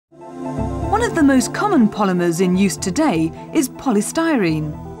One of the most common polymers in use today is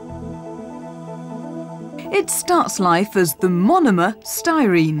polystyrene. It starts life as the monomer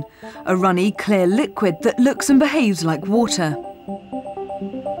styrene, a runny, clear liquid that looks and behaves like water.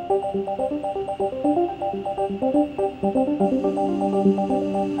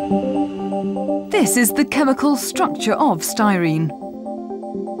 This is the chemical structure of styrene.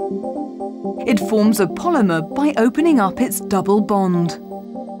 It forms a polymer by opening up its double bond.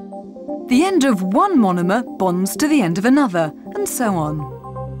 The end of one monomer bonds to the end of another, and so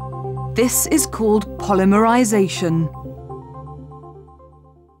on. This is called polymerization.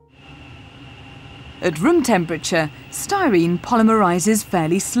 At room temperature, styrene polymerizes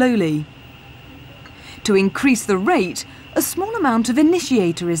fairly slowly. To increase the rate, a small amount of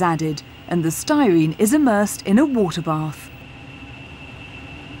initiator is added, and the styrene is immersed in a water bath.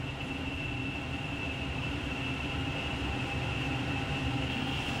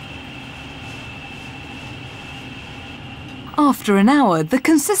 After an hour, the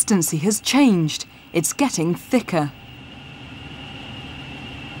consistency has changed. It's getting thicker.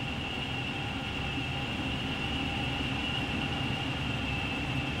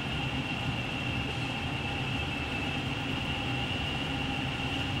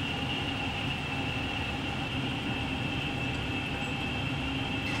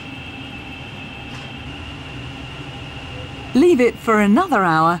 Leave it for another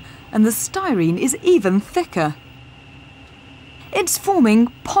hour and the styrene is even thicker. It's forming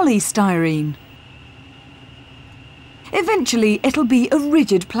polystyrene. Eventually, it'll be a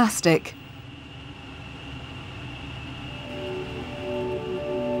rigid plastic.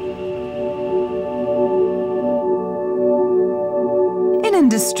 In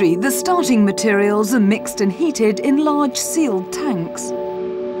industry, the starting materials are mixed and heated in large sealed tanks.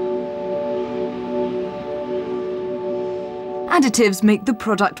 Additives make the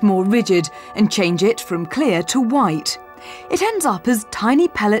product more rigid and change it from clear to white. It ends up as tiny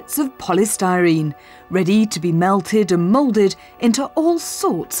pellets of polystyrene, ready to be melted and moulded into all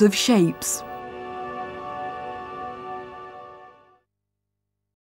sorts of shapes.